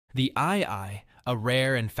The aye-aye, a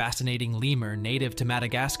rare and fascinating lemur native to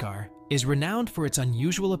Madagascar, is renowned for its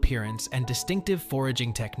unusual appearance and distinctive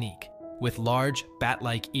foraging technique. With large,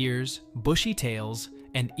 bat-like ears, bushy tails,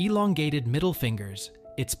 and elongated middle fingers,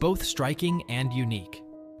 it's both striking and unique.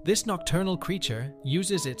 This nocturnal creature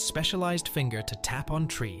uses its specialized finger to tap on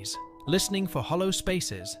trees, listening for hollow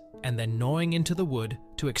spaces, and then gnawing into the wood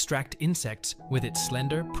to extract insects with its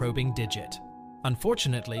slender, probing digit.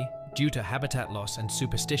 Unfortunately, due to habitat loss and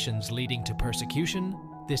superstitions leading to persecution,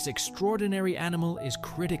 this extraordinary animal is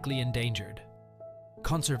critically endangered.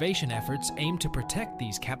 Conservation efforts aim to protect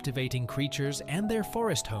these captivating creatures and their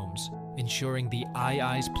forest homes, ensuring the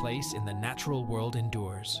aye-aye's place in the natural world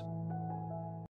endures.